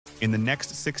In the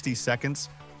next 60 seconds,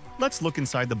 let's look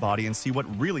inside the body and see what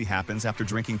really happens after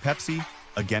drinking Pepsi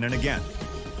again and again.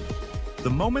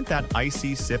 The moment that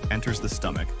icy sip enters the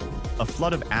stomach, a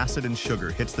flood of acid and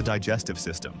sugar hits the digestive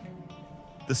system.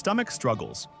 The stomach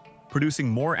struggles, producing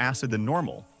more acid than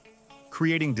normal,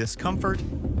 creating discomfort,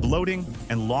 bloating,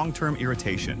 and long-term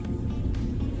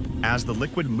irritation. As the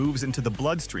liquid moves into the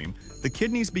bloodstream, the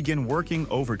kidneys begin working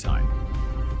overtime.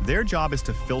 Their job is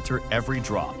to filter every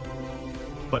drop.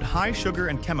 But high sugar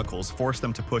and chemicals force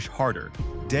them to push harder,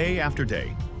 day after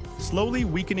day, slowly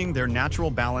weakening their natural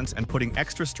balance and putting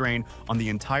extra strain on the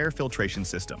entire filtration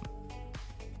system.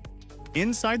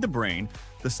 Inside the brain,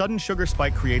 the sudden sugar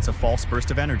spike creates a false burst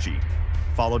of energy,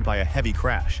 followed by a heavy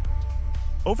crash.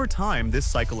 Over time, this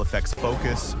cycle affects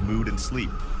focus, mood, and sleep,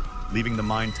 leaving the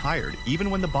mind tired even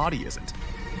when the body isn't.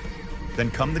 Then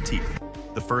come the teeth,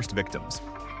 the first victims.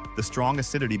 The strong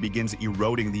acidity begins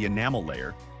eroding the enamel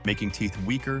layer, making teeth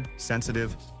weaker,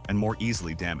 sensitive, and more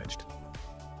easily damaged.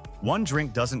 One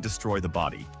drink doesn't destroy the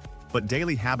body, but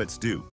daily habits do.